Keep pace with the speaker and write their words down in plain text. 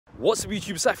What's up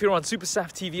YouTube, Saf here on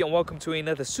SuperSaf TV and welcome to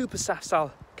another SuperSaf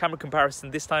style camera comparison,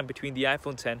 this time between the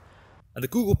iPhone 10 and the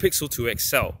Google Pixel 2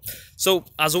 XL. So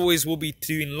as always, we'll be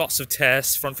doing lots of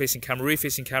tests, front facing camera, rear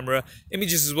facing camera,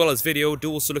 images as well as video.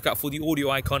 Do also look out for the audio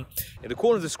icon in the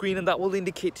corner of the screen, and that will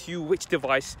indicate to you which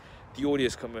device the audio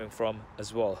is coming from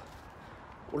as well.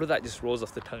 All of that just rolls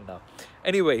off the tongue now.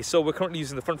 Anyway, so we're currently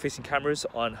using the front facing cameras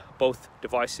on both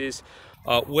devices.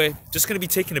 We're just going to be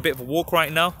taking a bit of a walk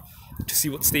right now to see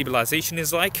what stabilization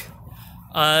is like,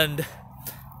 and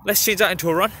let's change that into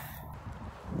a run.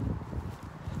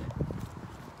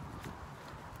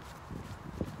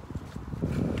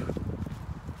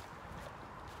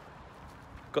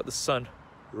 Got the sun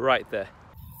right there.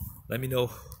 Let me know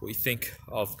what you think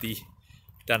of the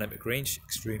dynamic range.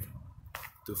 Extreme,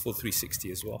 do a full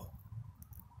 360 as well.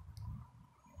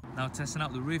 Now testing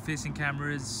out the rear facing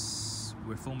cameras.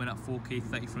 We're filming at 4K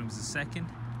 30 frames a second.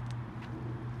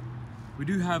 We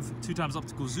do have 2x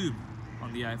optical zoom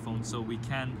on the iPhone, so we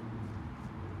can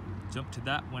jump to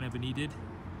that whenever needed.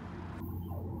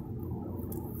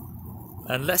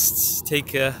 And let's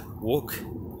take a walk,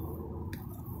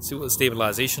 see what the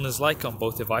stabilization is like on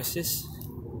both devices.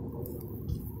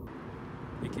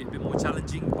 Make it a bit more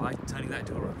challenging by turning that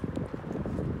into a run.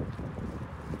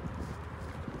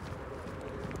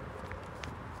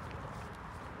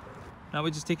 Now we're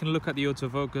just taking a look at the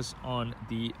autofocus on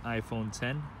the iPhone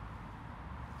 10.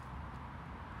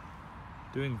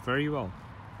 Doing very well.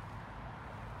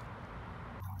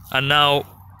 And now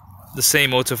the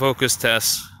same autofocus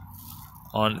test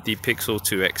on the Pixel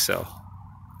 2 XL.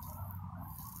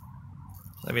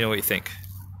 Let me know what you think.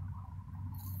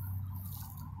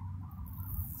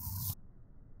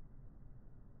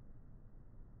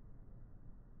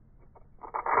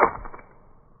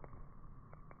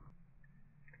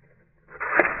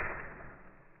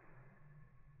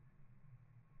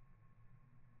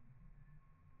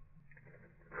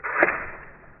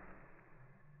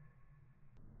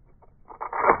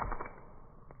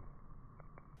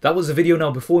 That was the video.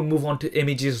 Now before we move on to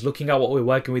images, looking at what we're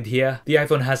working with here, the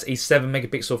iPhone has a 7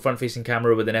 megapixel front facing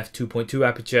camera with an f2.2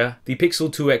 aperture. The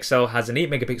Pixel 2 XL has an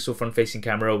 8 megapixel front facing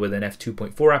camera with an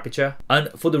f2.4 aperture. And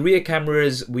for the rear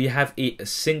cameras, we have a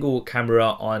single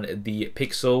camera on the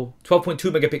Pixel,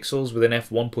 12.2 megapixels with an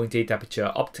f1.8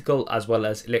 aperture optical as well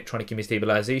as electronic image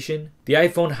stabilization. The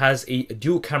iPhone has a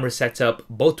dual camera setup,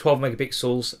 both 12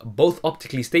 megapixels, both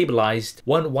optically stabilized,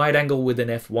 one wide angle with an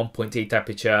f1.8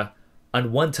 aperture,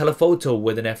 and one telephoto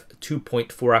with an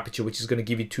f2.4 aperture, which is going to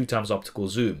give you 2x optical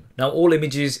zoom. Now all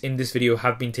images in this video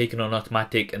have been taken on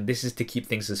automatic, and this is to keep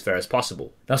things as fair as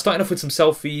possible. Now starting off with some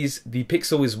selfies, the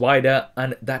Pixel is wider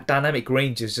and that dynamic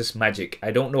range is just magic.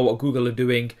 I don't know what Google are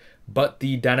doing, but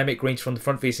the dynamic range from the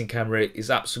front facing camera is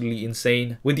absolutely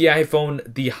insane. With the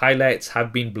iPhone, the highlights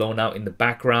have been blown out in the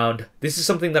background. This is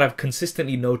something that I've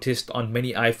consistently noticed on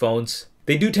many iPhones.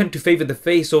 They do tend to favor the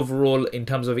face overall in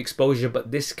terms of exposure,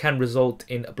 but this can result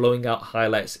in blowing out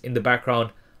highlights in the background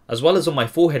as well as on my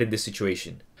forehead in this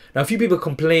situation. Now a few people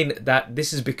complain that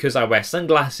this is because I wear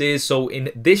sunglasses, so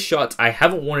in this shot I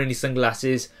haven't worn any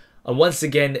sunglasses, and once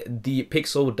again the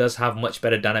Pixel does have much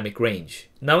better dynamic range.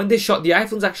 Now in this shot the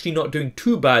iPhone's actually not doing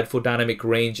too bad for dynamic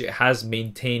range. It has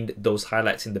maintained those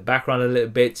highlights in the background a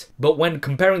little bit, but when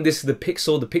comparing this to the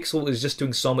Pixel is just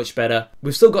doing so much better.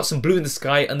 We've still got some blue in the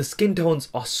sky and the skin tones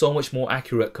are so much more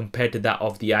accurate compared to that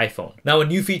of the iPhone. Now a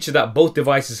new feature that both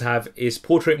devices have is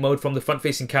portrait mode from the front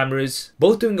facing cameras.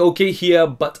 Both doing okay here,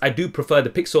 but I do prefer the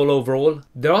Pixel overall.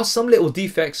 There are some little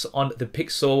defects on the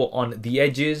Pixel on the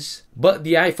edges, but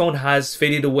the iPhone has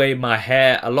faded away my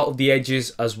hair, a lot of the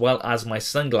edges, as well as my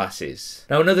sunglasses.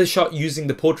 Now another shot using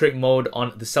the portrait mode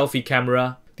on the selfie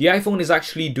camera. The iPhone is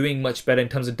actually doing much better in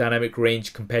terms of dynamic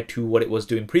range compared to what it was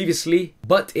doing previously,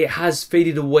 but it has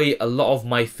faded away a lot of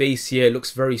my face here. It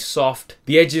looks very soft.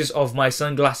 The edges of my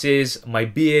sunglasses, my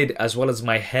beard, as well as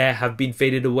my hair have been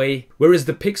faded away, whereas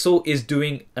the Pixel is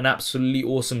doing an absolutely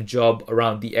awesome job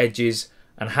around the edges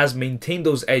and has maintained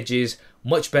those edges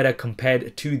much better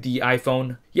compared to the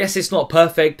iPhone. Yes, it's not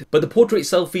perfect, but the portrait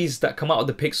selfies that come out of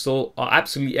the Pixel are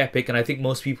absolutely epic, and I think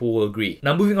most people will agree.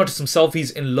 Now moving on to some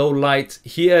selfies in low light.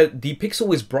 Here the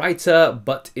Pixel is brighter,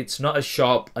 but it's not as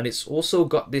sharp, and it's also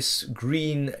got this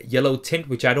green yellow tint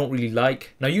which I don't really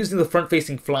like. Now using the front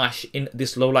facing flash in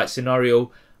this low light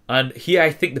scenario, and here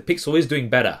I think the Pixel is doing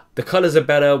better. The colors are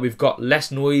better, we've got less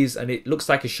noise, and it looks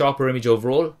like a sharper image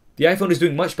overall. The iPhone is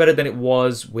doing much better than it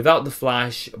was without the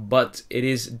flash, but it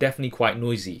is definitely quite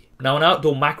noisy. Now an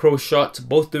outdoor macro shot,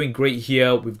 both doing great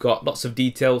here. We've got lots of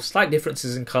detail, slight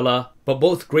differences in color, but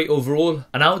both great overall.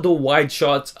 An outdoor wide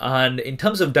shot, and in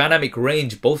terms of dynamic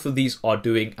range, both of these are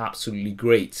doing absolutely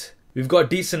great. We've got a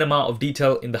decent amount of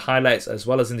detail in the highlights as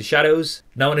well as in the shadows.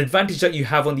 Now, an advantage that you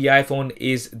have on the iPhone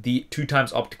is the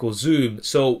 2x optical zoom.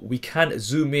 So we can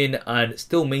zoom in and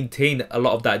still maintain a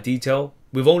lot of that detail.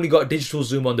 We've only got digital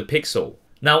zoom on the Pixel.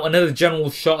 Now, another general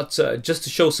shot just to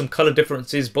show some color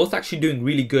differences, both actually doing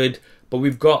really good, but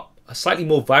we've got slightly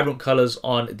more vibrant colors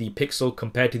on the Pixel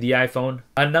compared to the iPhone.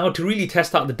 And now to really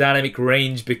test out the dynamic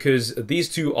range, because these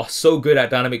two are so good at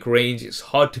dynamic range, it's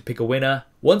hard to pick a winner.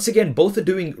 Once again, both are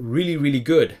doing really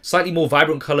good. Slightly more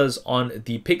vibrant colors on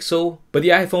the Pixel, but the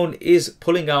iPhone is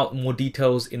pulling out more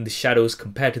details in the shadows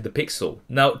compared to the Pixel.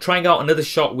 Now, trying out another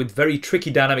shot with very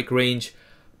tricky dynamic range,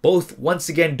 both once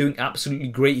again doing absolutely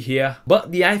great here,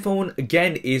 but the iPhone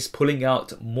again is pulling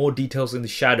out more details in the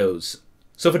shadows.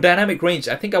 So for dynamic range,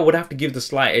 I think I would have to give the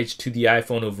slight edge to the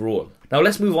iPhone overall. Now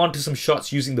let's move on to some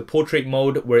shots using the portrait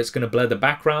mode where it's going to blur the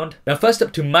background. Now first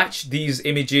up, to match these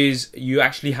images, you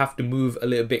actually have to move a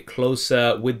little bit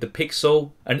closer with the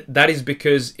Pixel, and that is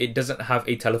because it doesn't have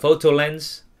a telephoto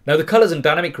lens. Now the colors and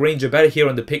dynamic range are better here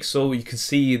on the Pixel. You can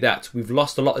see that we've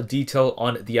lost a lot of detail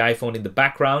on the iPhone in the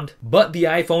background, but the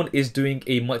iPhone is doing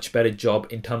a much better job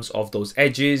in terms of those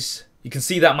edges. You can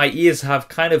see that my ears have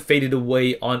kind of faded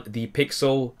away on the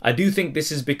Pixel. I do think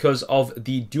this is because of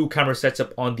the dual camera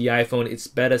setup on the iPhone. It's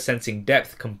better sensing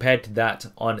depth compared to that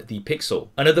on the Pixel.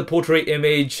 Another portrait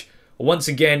image. Once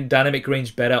again, dynamic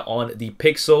range better on the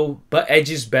Pixel, but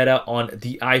edges better on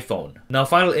the iPhone. Now,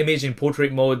 final image in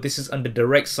portrait mode. This is under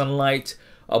direct sunlight.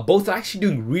 Both are actually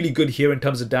doing really good here in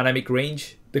terms of dynamic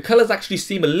range. The colors actually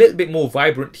seem a little bit more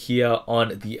vibrant here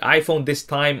on the iPhone this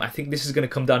time. I think this is going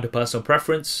to come down to personal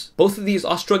preference. Both of these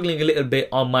are struggling a little bit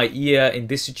on my ear in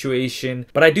this situation,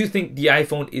 but I do think the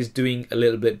iPhone is doing a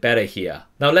little bit better here.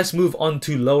 Now let's move on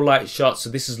to low light shots. So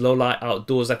this is low light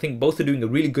outdoors. I think both are doing a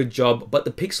really good job, but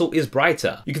the Pixel is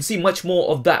brighter. You can see much more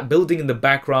of that building in the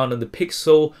background on the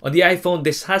Pixel. On the iPhone,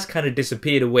 this has kind of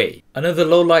disappeared away. Another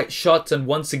low light shot, and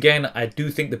once again, I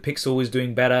do think the Pixel is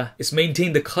doing better. It's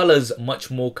maintained the colors much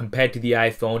more compared to the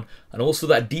iPhone, and also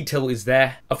that detail is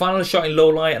there. A final shot in low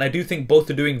light, and I do think both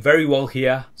are doing very well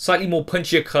here. Slightly more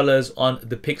punchier colors on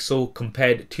the Pixel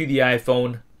compared to the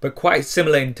iPhone, but quite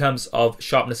similar in terms of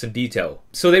sharpness and detail.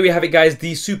 So there we have it, guys,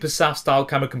 the SuperSaf style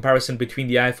camera comparison between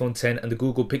the iPhone 10 and the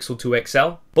Google Pixel 2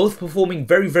 XL. Both performing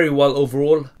very well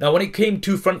overall. Now when it came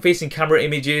to front-facing camera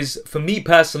images, for me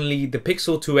personally, the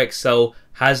Pixel 2 XL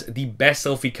has the best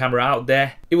selfie camera out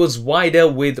there. It was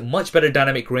wider with much better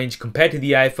dynamic range compared to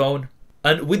the iPhone.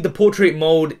 And with the portrait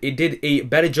mode, it did a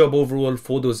better job overall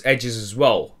for those edges as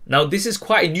well. Now this is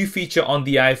quite a new feature on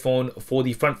the iPhone for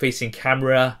the front-facing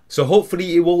camera, so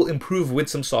hopefully it will improve with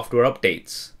some software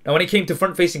updates. Now when it came to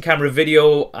front-facing camera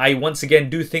video, I once again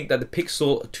do think that the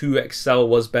Pixel 2 XL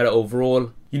was better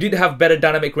overall. You did have better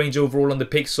dynamic range overall on the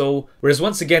Pixel, whereas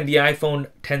once again the iPhone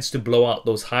tends to blow out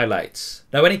those highlights.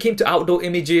 Now when it came to outdoor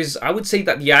images, I would say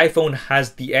that the iPhone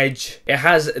has the edge. It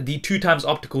has the 2x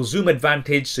optical zoom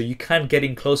advantage, so you can get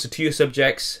in closer to your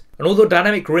subjects. And although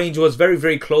dynamic range was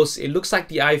very close, it looks like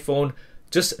the iPhone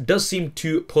just does seem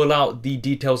to pull out the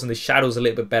details and the shadows a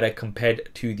little bit better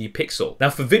compared to the Pixel. Now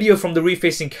for video from the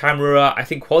rear-facing camera, I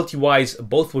think quality-wise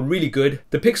both were really good.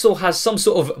 The Pixel has some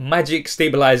sort of magic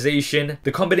stabilization.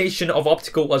 The combination of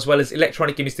optical as well as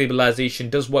electronic image stabilization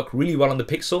does work really well on the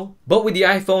Pixel. But with the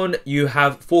iPhone, you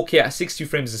have 4K at 60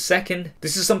 frames a second.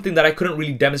 This is something that I couldn't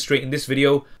really demonstrate in this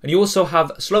video. And you also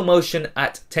have slow motion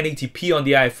at 1080p on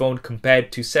the iPhone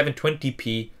compared to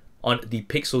 720p on the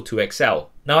Pixel 2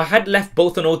 XL. Now I had left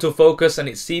both on autofocus, and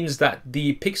it seems that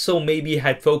the Pixel maybe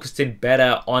had focused in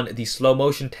better on the slow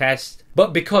motion test,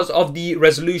 but because of the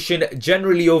resolution,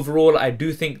 generally overall I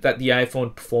do think that the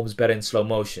iPhone performs better in slow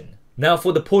motion. Now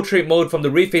for the portrait mode from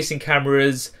the rear facing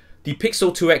cameras, the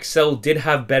Pixel 2 XL did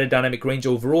have better dynamic range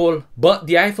overall, but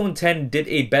the iPhone 10 did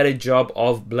a better job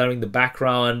of blurring the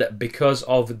background. Because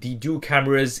of the dual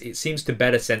cameras, it seems to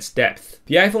better sense depth.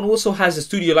 The iPhone also has a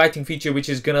studio lighting feature which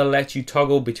is going to let you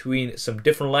toggle between some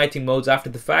different lighting modes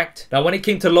after the fact. Now when it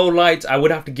came to low light, I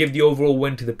would have to give the overall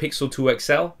win to the Pixel 2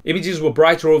 XL. Images were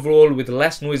brighter overall with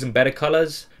less noise and better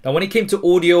colors. Now when it came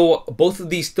to audio, both of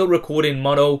these still record in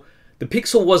mono. The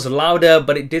Pixel was louder,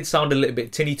 but it did sound a little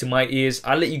bit tinny to my ears.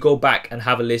 I'll let you go back and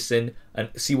have a listen and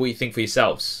see what you think for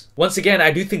yourselves. Once again, I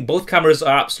do think both cameras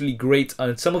are absolutely great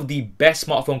and some of the best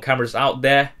smartphone cameras out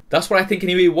there. That's what I think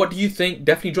anyway. What do you think?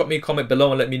 Definitely drop me a comment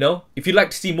below and let me know. If you'd like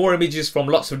to see more images from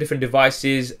lots of different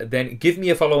devices, then give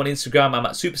me a follow on Instagram. I'm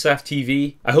at SuperSaf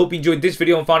TV. I hope you enjoyed this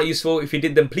video and found it useful. If you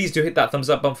did, then please do hit that thumbs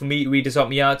up button for me. It really does help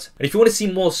me out. And if you want to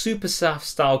see more SuperSaf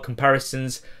style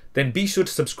comparisons, then be sure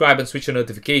to subscribe and switch on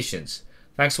notifications.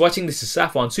 Thanks for watching. This is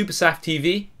Saf on SuperSaf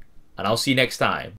TV, and I'll see you next time.